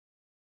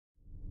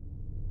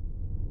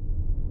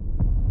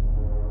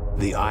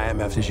The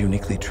IMF is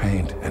uniquely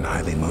trained and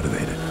highly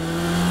motivated.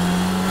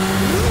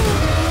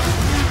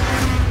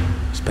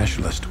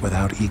 Specialist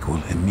without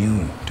equal,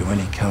 immune to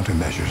any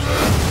countermeasures.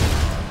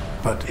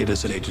 But it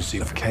is an agency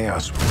of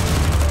chaos.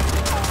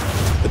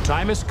 The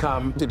time has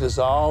come to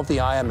dissolve the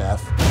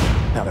IMF.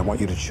 Now, I want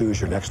you to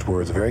choose your next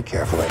words very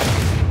carefully.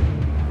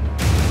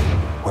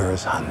 Where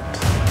is Hunt?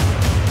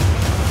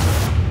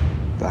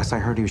 Last I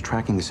heard, he was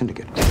tracking the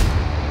syndicate.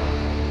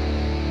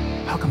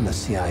 How come the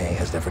CIA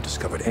has never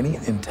discovered any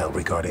intel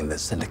regarding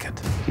this syndicate?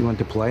 You want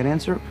the polite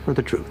answer or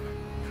the truth?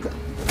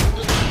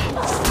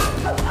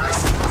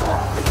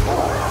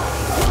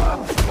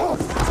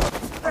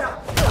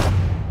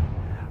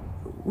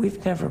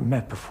 We've never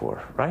met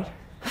before, right?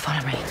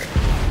 Follow me.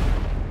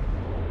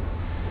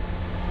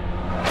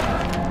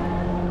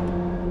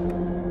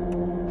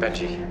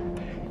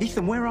 Benji.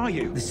 Ethan, where are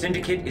you? The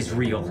syndicate is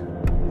real.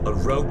 A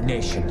rogue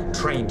nation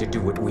trained to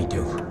do what we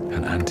do.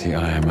 An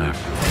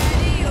anti-IMF.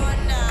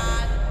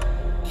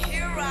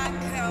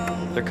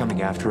 They're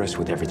coming after us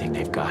with everything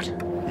they've got.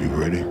 You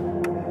ready?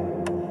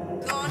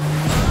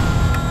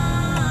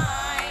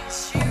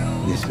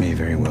 This may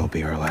very well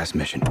be our last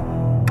mission.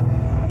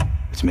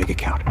 Let's make it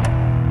count.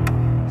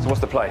 So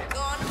what's the play?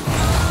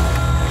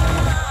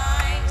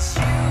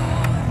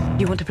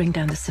 You want to bring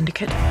down the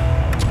syndicate?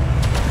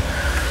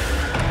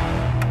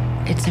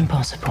 It's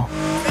impossible.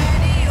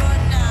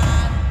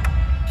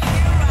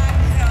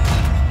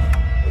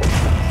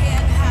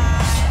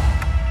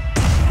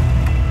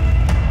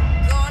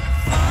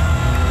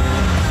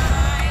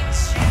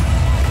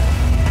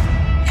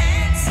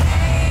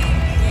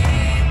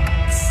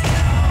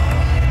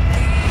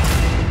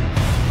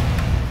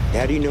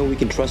 How do you know we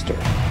can trust her?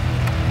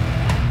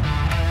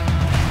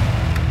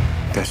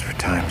 Desperate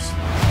times.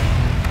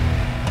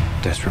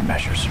 Desperate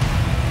measures. You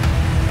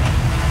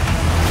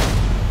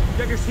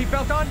have your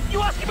seatbelt on?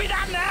 You asking me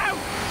that now?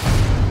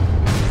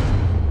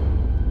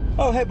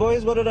 Oh, hey,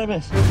 boys, what did I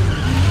miss?